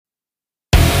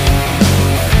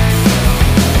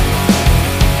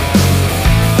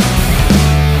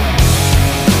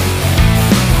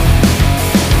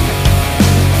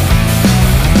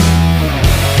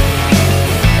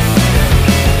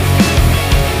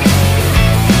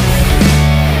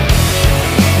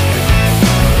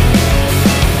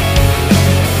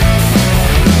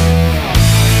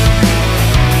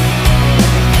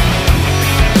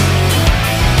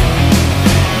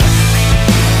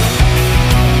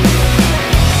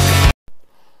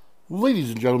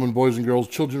Ladies and gentlemen, boys and girls,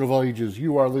 children of all ages,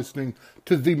 you are listening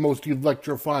to the most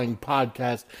electrifying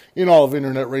podcast in all of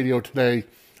internet radio today.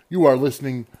 You are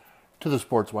listening to the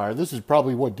Sports Wire. This is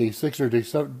probably, day 6 or day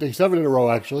 7 in a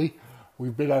row, actually.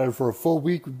 We've been at it for a full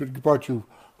week. We've brought you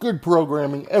good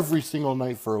programming every single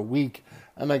night for a week.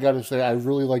 And I got to say, I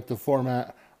really like the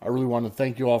format. I really want to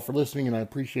thank you all for listening, and I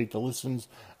appreciate the listens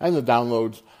and the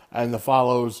downloads and the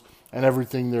follows and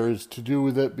everything there is to do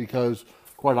with it, because,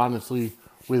 quite honestly,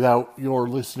 without your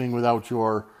listening, without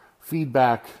your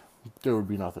feedback, there would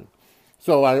be nothing.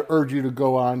 So I urge you to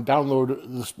go on,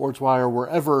 download the Sports Wire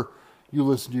wherever you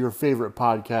listen to your favorite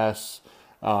podcasts,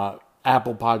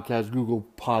 Apple Podcasts, Google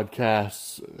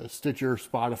Podcasts, Stitcher,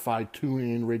 Spotify,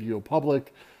 TuneIn, Radio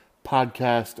Public,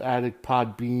 Podcast Addict,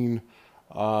 Podbean,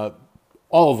 all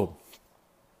of them.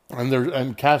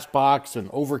 And CastBox and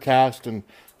Overcast, and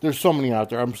there's so many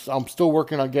out there. I'm still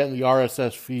working on getting the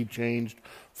RSS feed changed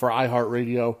for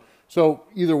iHeartRadio. So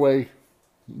either way,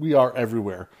 we are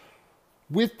everywhere.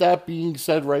 With that being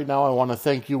said, right now, I want to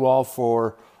thank you all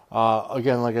for,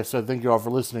 again, like I said, thank you all for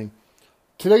listening.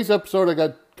 Today's episode, I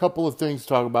got a couple of things to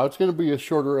talk about. It's going to be a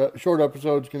short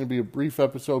episode. It's going to be a brief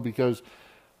episode because,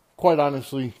 quite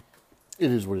honestly,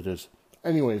 it is what it is.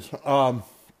 Anyways,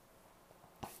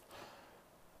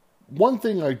 one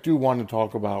thing I do want to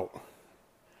talk about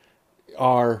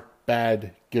are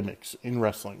bad gimmicks in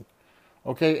wrestling.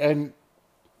 Okay, and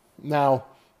now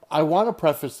I want to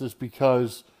preface this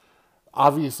because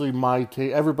obviously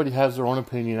everybody has their own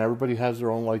opinion, everybody has their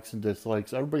own likes and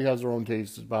dislikes, everybody has their own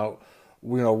tastes about,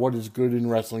 what is good in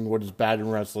wrestling, what is bad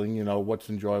in wrestling, what's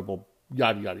enjoyable,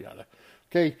 yada, yada, yada.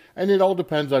 Okay, and it all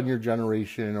depends on your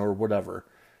generation or whatever.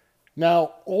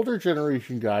 Now, older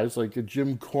generation guys like a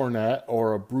Jim Cornette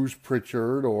or a Bruce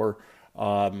Pritchard or,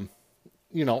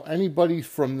 anybody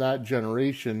from that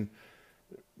generation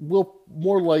will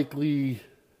more likely,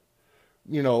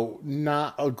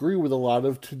 not agree with a lot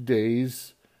of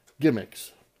today's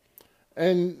gimmicks.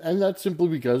 And that's simply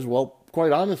because,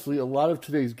 quite honestly, a lot of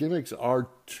today's gimmicks are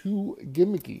too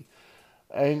gimmicky.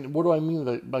 And what do I mean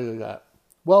by that?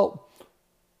 Well,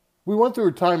 we went through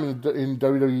a time in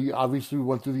WWE, obviously we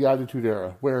went through the Attitude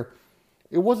Era, where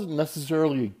it wasn't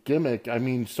necessarily a gimmick. I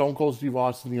mean, Stone Cold Steve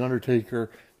Austin, The Undertaker,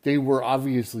 they were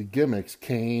obviously gimmicks.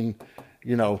 Kane,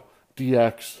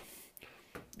 DX,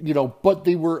 but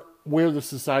they were where the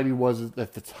society was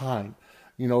at the time.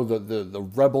 The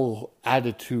rebel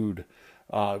attitude,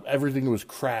 everything was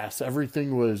crass,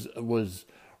 everything was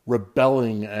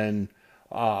rebelling, and,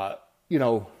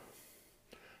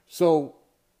 so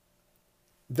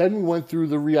then we went through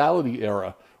the reality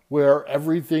era, where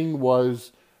everything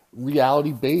was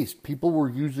reality-based. People were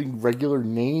using regular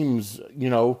names,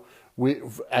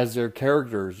 as their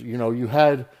characters. You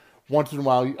had, once in a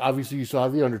while, obviously you saw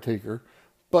The Undertaker,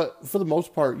 but for the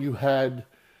most part, you had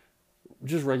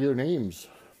just regular names.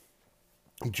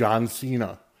 John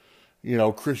Cena,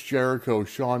 Chris Jericho,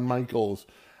 Shawn Michaels,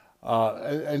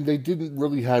 and they didn't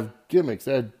really have gimmicks.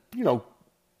 They had,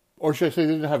 or should I say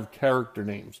they didn't have character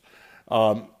names.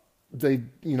 They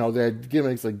had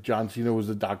gimmicks like John Cena was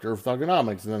the Doctor of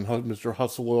Thugonomics, and then Mr.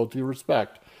 Hustle, Loyalty,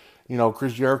 Respect.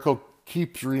 Chris Jericho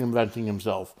keeps reinventing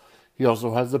himself. He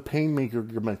also has the Painmaker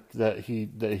gimmick that he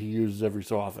uses every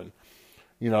so often.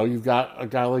 You've got a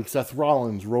guy like Seth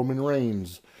Rollins, Roman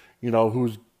Reigns,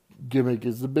 whose gimmick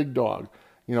is the Big Dog.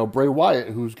 Bray Wyatt,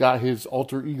 who's got his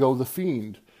alter ego, the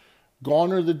Fiend.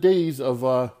 Gone are the days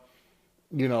of,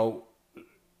 T.L.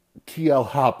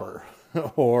 Hopper,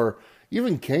 or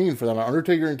even Kane, for that.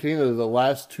 Undertaker and Kane are the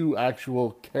last two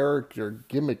actual character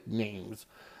gimmick names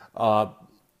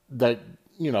that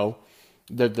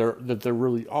there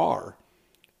really are.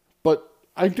 But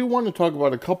I do want to talk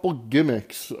about a couple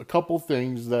gimmicks, a couple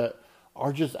things that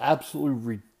are just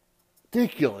absolutely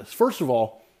ridiculous. First of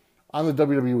all, on the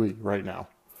WWE right now,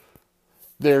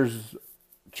 there's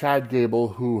Chad Gable,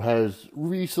 who has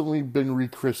recently been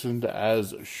rechristened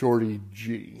as Shorty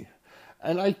G.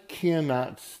 And I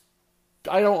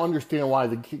don't understand why.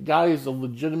 The guy is a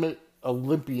legitimate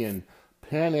Olympian,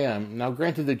 Pan Am. Now,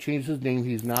 granted, they changed his name.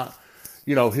 He's not,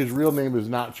 his real name is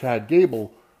not Chad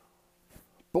Gable.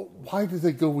 But why did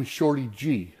they go with Shorty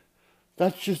G?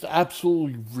 That's just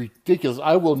absolutely ridiculous.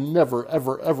 I will never,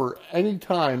 ever, ever,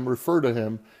 anytime refer to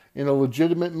him in a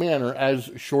legitimate manner as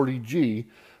Shorty G.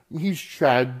 He's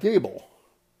Chad Gable.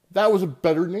 That was a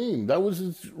better name. That was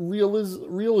his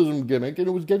realism gimmick, and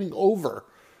it was getting over.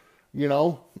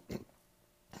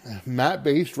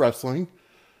 Mat-based wrestling.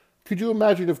 Could you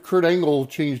imagine if Kurt Angle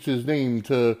changed his name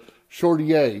to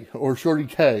Shorty A, or Shorty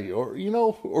K, or,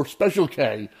 or Special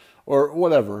K, or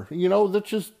whatever? That's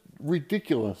just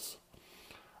ridiculous.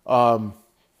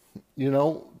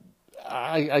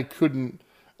 I couldn't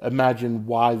imagine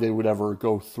why they would ever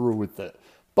go through with it.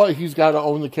 But he's got to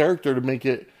own the character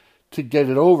to get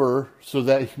it over, so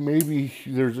that maybe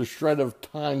there's a shred of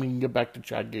time he can get back to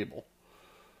Chad Gable.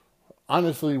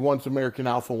 Honestly, once American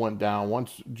Alpha went down,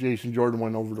 once Jason Jordan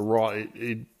went over to Raw,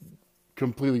 it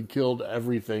completely killed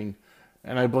everything.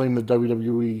 And I blame the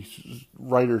WWE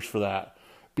writers for that.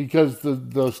 Because the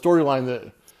storyline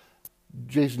that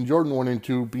Jason Jordan went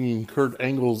into, being Kurt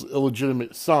Angle's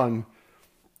illegitimate son,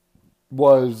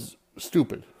 was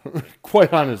stupid.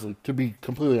 Quite honestly, to be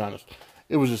completely honest.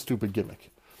 It was a stupid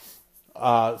gimmick.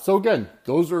 So again,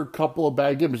 those are a couple of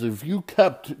bad gimmicks. If you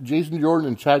kept Jason Jordan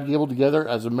and Chad Gable together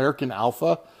as American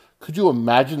Alpha, could you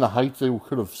imagine the heights they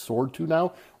could have soared to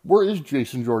now? Where is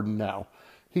Jason Jordan now?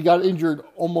 He got injured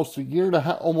almost a year and a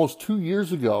half, almost 2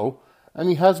 years ago, and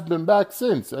he hasn't been back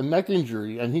since. A neck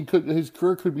injury, and his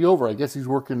career could be over. I guess he's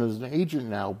working as an agent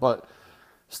now, but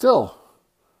still,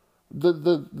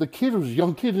 the kid was a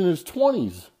young kid in his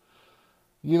 20s.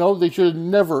 You know, they should have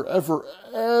never, ever,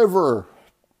 ever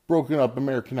broken up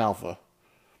American Alpha.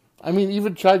 I mean,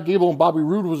 even Chad Gable and Bobby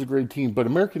Roode was a great team, but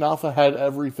American Alpha had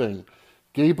everything.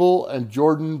 Gable and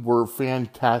Jordan were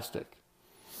fantastic.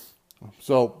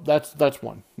 So that's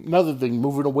one. Another thing,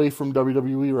 moving away from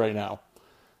WWE right now.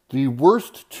 The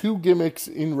worst two gimmicks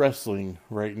in wrestling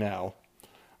right now.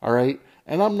 All right?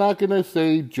 And I'm not going to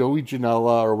say Joey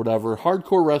Janela or whatever.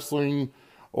 Hardcore wrestling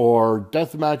or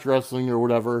deathmatch wrestling or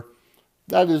whatever.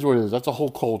 That is what it is. That's a whole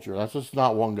culture. That's just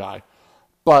not one guy.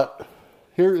 But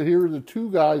here are the two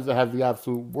guys that have the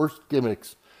absolute worst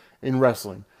gimmicks in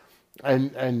wrestling.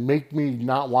 And make me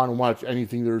not want to watch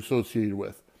anything they're associated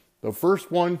with. The first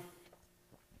one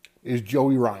is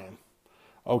Joey Ryan.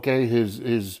 Okay,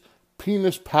 his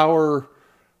penis power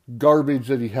garbage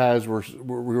that he has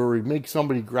where he makes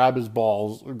somebody grab his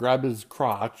balls, or grab his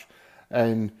crotch,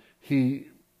 and he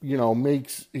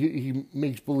makes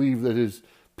believe that his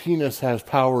penis has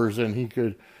powers and he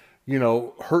could,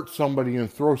 hurt somebody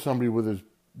and throw somebody with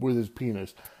his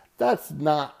penis. That's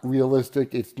not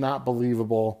realistic. It's not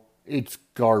believable. It's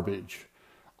garbage.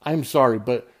 I'm sorry,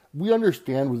 but we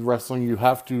understand with wrestling you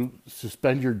have to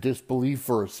suspend your disbelief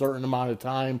for a certain amount of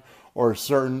time, or a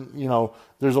certain,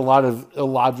 there's a lot of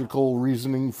illogical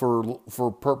reasoning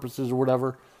for purposes or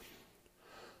whatever.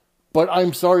 But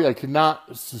I'm sorry, I could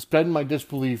not suspend my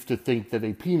disbelief to think that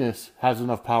a penis has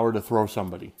enough power to throw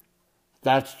somebody.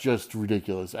 That's just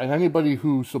ridiculous. And anybody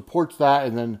who supports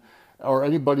that or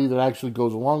anybody that actually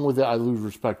goes along with it, I lose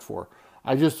respect for.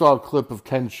 I just saw a clip of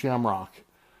Ken Shamrock,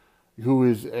 who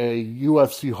is a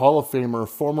UFC Hall of Famer,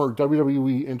 former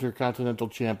WWE Intercontinental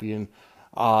Champion.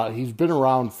 He's been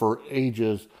around for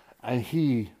ages, and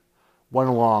he went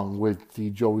along with the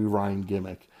Joey Ryan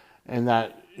gimmick. And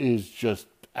that is just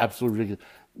absolutely ridiculous.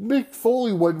 Mick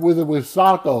Foley went with it with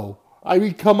Socko. I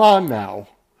mean, come on now.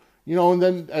 And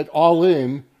then at All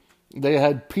In, they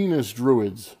had penis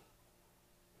druids.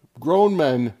 Grown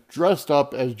men dressed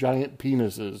up as giant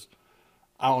penises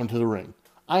out into the ring.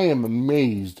 I am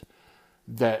amazed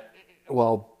that,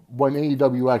 when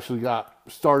AEW actually got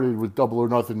started with Double or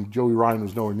Nothing, Joey Ryan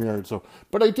was nowhere near it.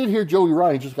 But I did hear Joey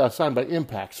Ryan just got signed by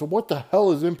Impact. So what the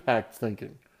hell is Impact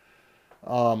thinking?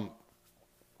 All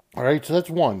right, so that's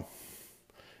one.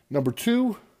 Number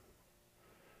two,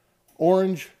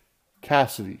 Orange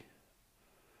Cassidy.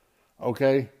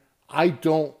 Okay? I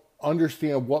don't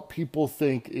understand what people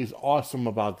think is awesome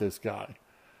about this guy.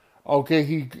 Okay,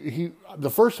 he the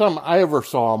first time I ever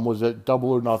saw him was at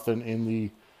Double or Nothing in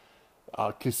the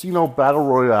Casino Battle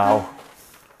Royale.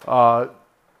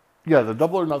 The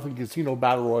Double or Nothing Casino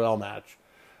Battle Royale match.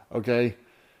 Okay?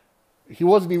 He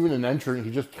wasn't even an entrant.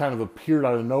 He just kind of appeared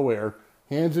out of nowhere.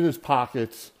 Hands in his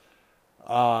pockets.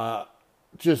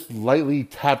 Just lightly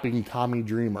tapping Tommy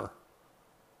Dreamer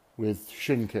with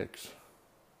shin kicks.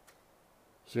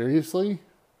 Seriously?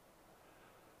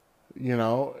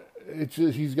 It's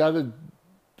just, he's got a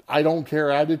I don't care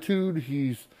attitude.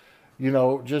 He's,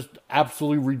 just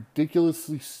absolutely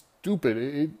ridiculously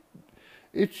stupid.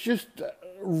 It's just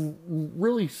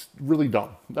really, really dumb.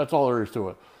 That's all there is to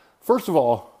it. First of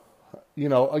all,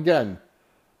 again,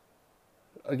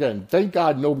 thank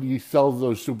God nobody sells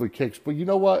those super kicks. But you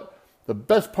know what? The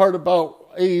best part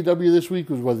about AEW this week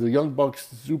was when the Young Bucks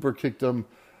super kicked him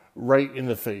right in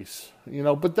the face.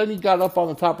 But then he got up on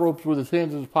the top ropes with his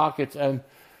hands in his pockets and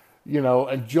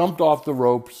jumped off the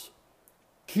ropes,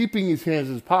 keeping his hands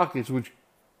in his pockets, which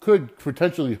could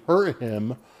potentially hurt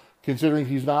him, considering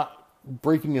he's not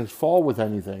breaking his fall with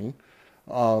anything.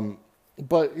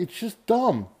 But it's just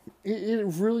dumb. It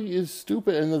really is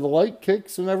stupid. And the light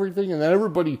kicks and everything, and then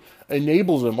everybody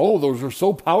enables him. Oh, those are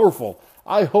so powerful.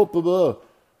 I hope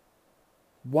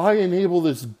why enable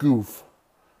this goof?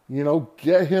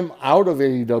 Get him out of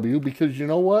AEW, because you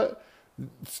know what?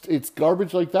 It's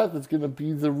garbage like that that's going to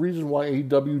be the reason why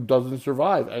AEW doesn't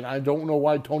survive. And I don't know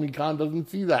why Tony Khan doesn't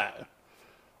see that.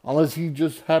 Unless he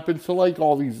just happens to like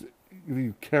all these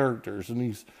characters and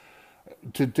these,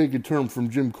 to take a term from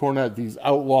Jim Cornette, these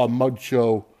outlaw mud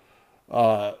show,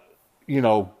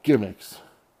 gimmicks.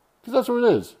 Because that's what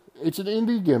it is. It's an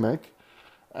indie gimmick,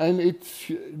 and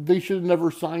they should have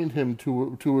never signed him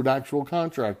to an actual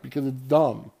contract because it's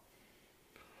dumb.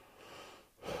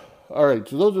 All right,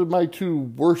 so those are my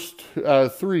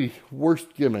three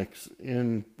worst gimmicks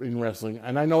in wrestling,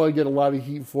 and I know I get a lot of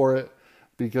heat for it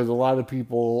because a lot of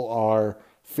people are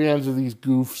fans of these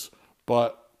goofs.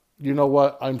 But you know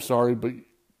what? I'm sorry, but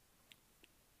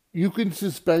you can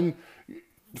suspend.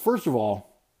 First of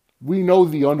all, we know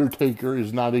The Undertaker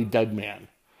is not a dead man.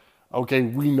 Okay,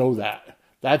 we know that.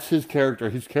 That's his character.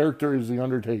 His character is The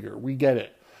Undertaker. We get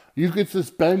it. You could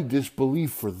suspend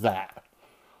disbelief for that.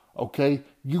 Okay?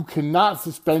 You cannot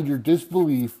suspend your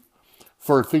disbelief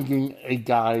for thinking a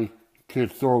guy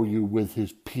could throw you with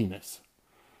his penis.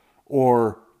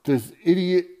 Or this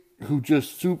idiot who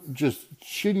just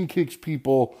shin kicks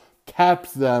people,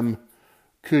 taps them,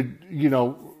 could, it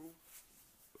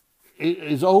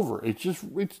is over.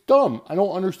 It's dumb. I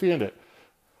don't understand it.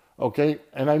 Okay?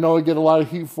 And I know I get a lot of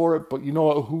heat for it, but you know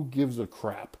what? Who gives a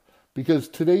crap? Because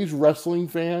today's wrestling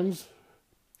fans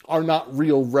are not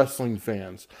real wrestling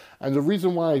fans. And the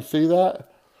reason why I say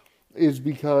that is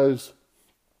because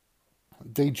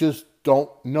they just don't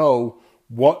know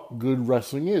what good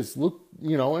wrestling is. Look,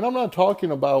 and I'm not talking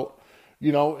about,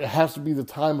 it has to be the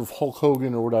time of Hulk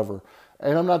Hogan or whatever.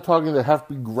 And I'm not talking that have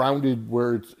to be grounded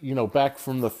where it's, back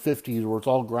from the 50s where it's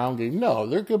all ground game. No,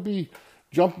 there could be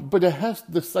but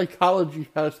the psychology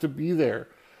has to be there.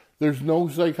 There's no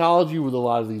psychology with a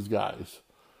lot of these guys,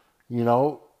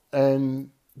 and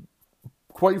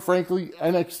quite frankly,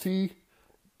 NXT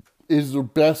is the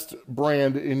best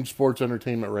brand in sports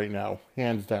entertainment right now,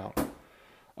 hands down.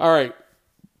 All right.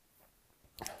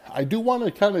 I do want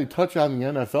to kind of touch on the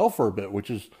NFL for a bit, which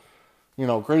is,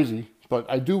 crazy, but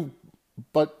I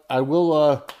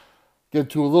will get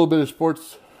to a little bit of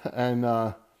sports, and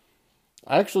I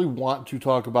actually want to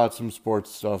talk about some sports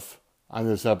stuff on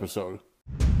this episode.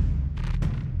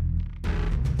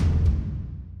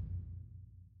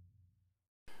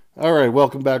 All right,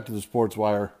 welcome back to the Sports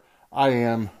Wire. I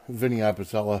am Vinny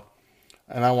Apicella,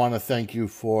 and I want to thank you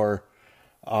for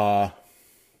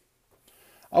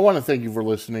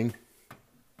listening.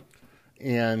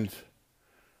 And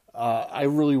I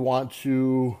really want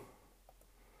to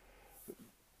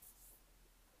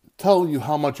tell you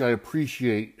how much I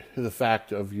appreciate the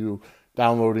fact of you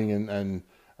downloading and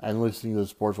listening to the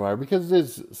Sports Wire, because it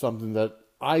is something that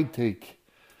I take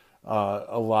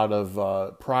a lot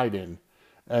of pride in.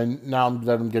 And now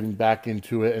that I'm getting back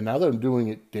into it, and now that I'm doing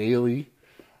it daily,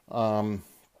 I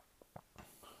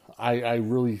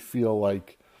really feel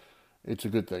like it's a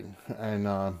good thing, and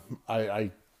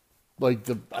I like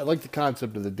the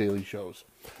concept of the daily shows.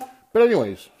 But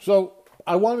anyways, so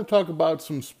I want to talk about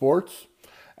some sports,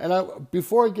 and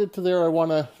before I get to there, I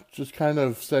want to just kind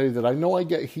of say that I know I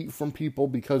get heat from people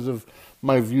because of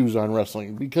my views on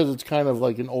wrestling, because it's kind of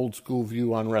like an old school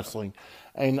view on wrestling.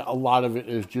 And a lot of it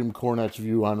is Jim Cornette's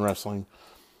view on wrestling.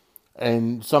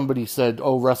 And somebody said,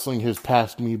 oh, wrestling has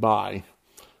passed me by.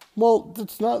 Well,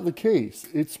 that's not the case.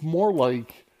 It's more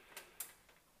like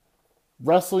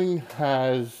wrestling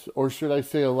has, or should I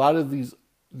say, a lot of these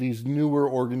newer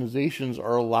organizations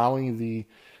are allowing the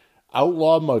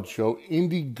Outlaw Mud Show,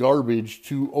 indie garbage,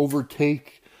 to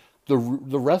overtake the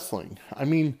wrestling. I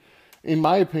mean, in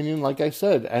my opinion, like I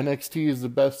said, NXT is the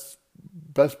best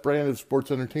brand of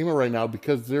sports entertainment right now,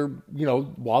 because they're,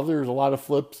 while there's a lot of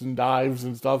flips and dives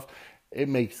and stuff, it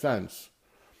makes sense.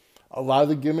 A lot of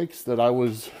the gimmicks that I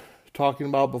was talking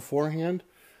about beforehand,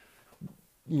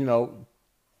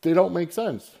 they don't make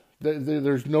sense.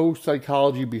 There's no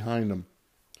psychology behind them.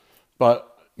 But,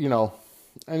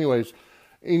 anyways,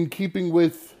 in keeping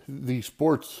with the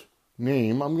sports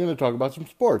name, I'm going to talk about some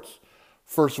sports.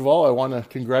 First of all, I want to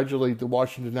congratulate the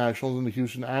Washington Nationals and the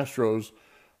Houston Astros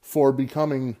for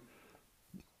becoming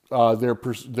their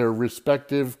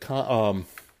respective American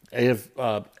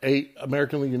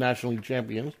League and National League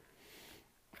champions.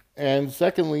 And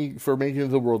secondly, for making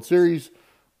the World Series.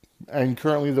 And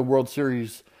currently the World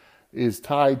Series is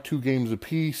tied 2 games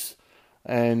apiece.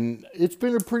 And it's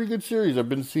been a pretty good series. I've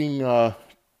been seeing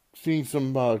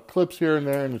some clips here and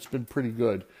there, and it's been pretty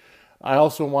good. I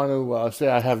also want to say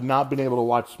I have not been able to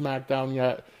watch SmackDown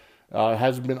yet. It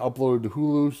hasn't been uploaded to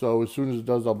Hulu, so as soon as it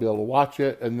does, I'll be able to watch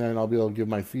it, and then I'll be able to give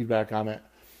my feedback on it.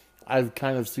 I've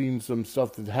kind of seen some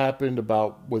stuff that happened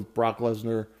about with Brock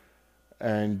Lesnar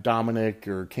and Dominic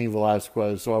or Cain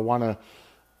Velasquez, so I want to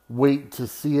wait to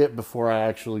see it before I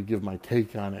actually give my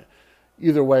take on it.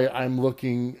 Either way, I'm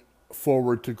looking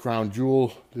forward to Crown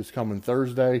Jewel this coming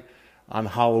Thursday on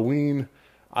Halloween.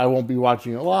 I won't be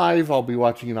watching it live. I'll be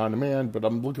watching it on demand, but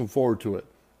I'm looking forward to it.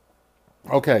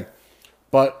 Okay,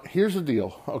 but here's the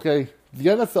deal, okay? The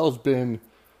NFL's been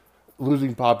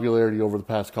losing popularity over the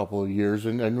past couple of years,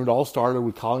 and it all started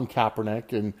with Colin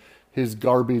Kaepernick and his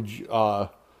garbage,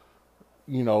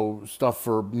 stuff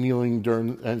for kneeling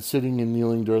during and sitting and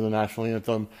kneeling during the national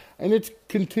anthem, and it's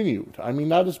continued. I mean,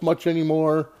 not as much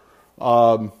anymore,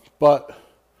 but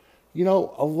a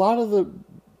lot of the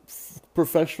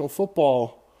professional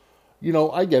football,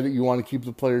 I get it. You want to keep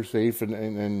the players safe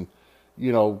and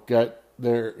get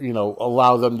their,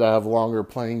 allow them to have longer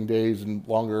playing days and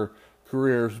longer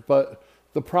careers, but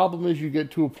the problem is you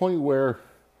get to a point where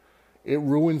it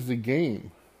ruins the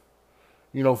game.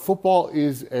 Football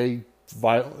is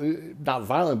not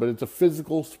violent, but it's a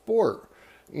physical sport,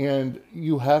 and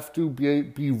you have to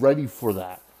be ready for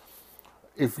that.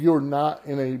 If you're not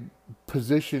in a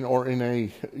position or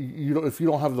if you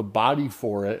don't have the body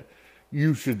for it,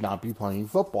 you should not be playing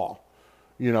football.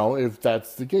 If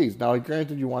that's the case. Now,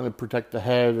 granted, you want to protect the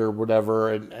head or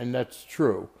whatever, and that's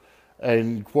true.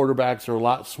 And quarterbacks are a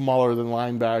lot smaller than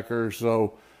linebackers,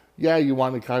 so yeah, you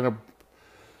want to kind of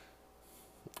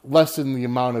lessen the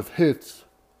amount of hits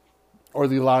or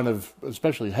the amount of,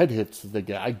 especially head hits that they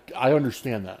get. I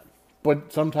understand that.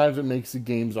 But sometimes it makes the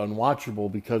games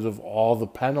unwatchable because of all the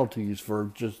penalties for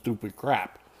just stupid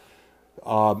crap.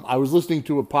 I was listening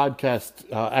to a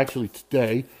podcast actually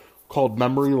today called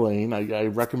Memory Lane. I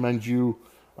recommend you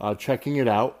checking it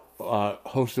out.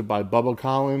 Hosted by Bubba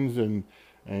Collins and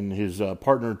his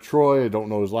partner Troy. I don't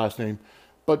know his last name.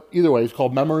 But either way, it's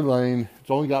called Memory Lane.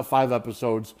 It's only got 5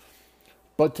 episodes.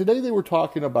 But today they were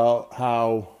talking about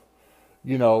how,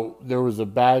 there was a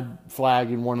bad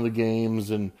flag in one of the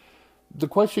games, and the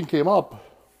question came up,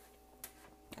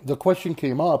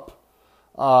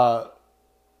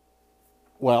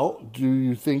 well, do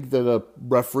you think that a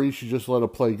referee should just let a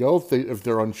play go if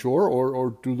they're unsure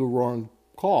or do the wrong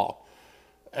call?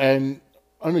 And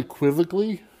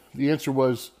unequivocally, the answer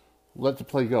was, let the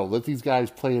play go. Let these guys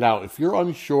play it out. If you're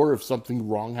unsure if something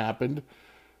wrong happened,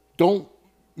 don't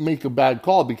make a bad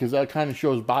call because that kind of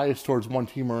shows bias towards one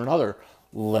team or another.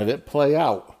 Let it play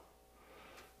out.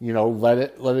 Let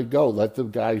it go. Let the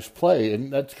guys play.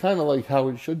 And that's kind of like how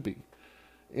it should be,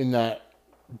 in that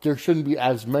there shouldn't be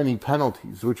as many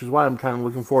penalties, which is why I'm kind of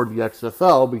looking forward to the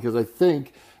XFL, because I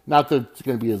think, not that it's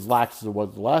going to be as lax as it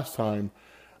was the last time,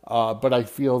 but I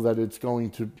feel that it's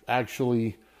going to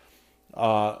actually,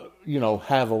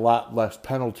 have a lot less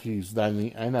penalties than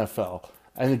the NFL.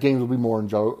 And the games will be more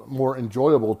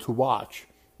enjoyable to watch.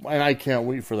 And I can't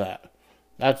wait for that.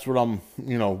 That's what I'm,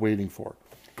 waiting for.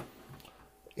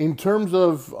 In terms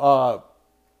of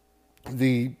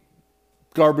the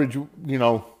garbage,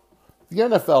 the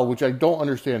NFL, which I don't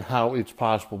understand how it's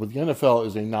possible, but the NFL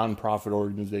is a non-profit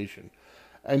organization.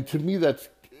 And to me, that's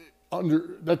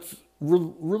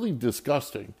really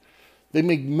disgusting. They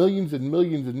make millions and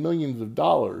millions and millions of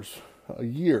dollars a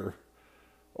year,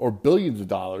 or billions of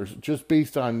dollars, just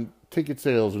based on ticket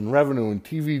sales and revenue and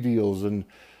TV deals and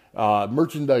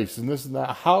merchandise and this and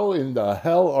that. How in the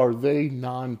hell are they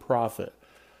non-profit?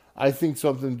 I think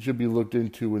something should be looked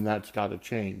into, and that's got to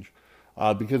change.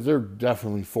 Because they're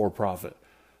definitely for profit.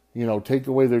 Take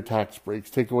away their tax breaks,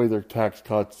 take away their tax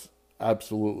cuts.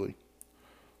 Absolutely.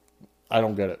 I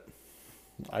don't get it.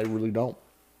 I really don't.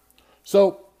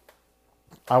 So,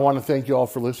 I want to thank you all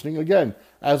for listening. Again,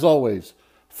 as always,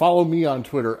 follow me on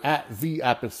Twitter at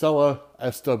 @VApicella,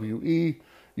 SWE.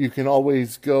 You can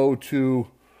always go to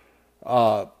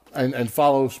and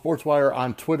follow SportsWire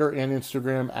on Twitter and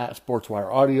Instagram at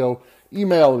SportsWire Audio.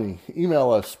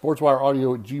 Email us,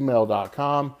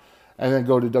 sportswireaudio@gmail.com, and then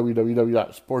go to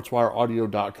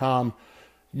www.sportswireaudio.com.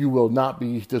 You will not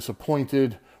be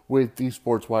disappointed with the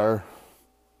SportsWire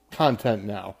content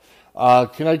now.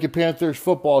 Connecticut Panthers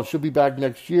football should be back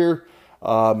next year.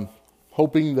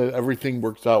 Hoping that everything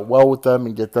works out well with them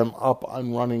and get them up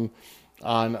and running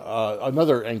on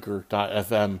another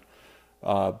Anchor.fm,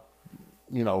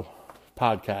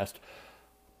 podcast.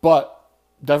 But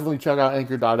definitely check out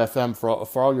Anchor.fm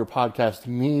for all your podcast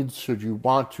needs should you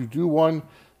want to do one.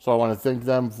 So I want to thank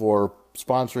them for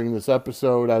sponsoring this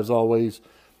episode, as always.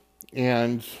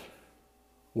 And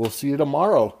we'll see you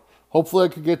tomorrow. Hopefully I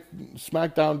could get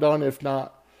SmackDown done. If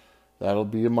not, that'll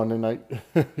be a Monday night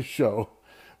show.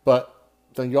 But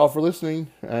thank you all for listening,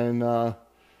 and I'll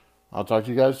talk to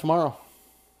you guys tomorrow.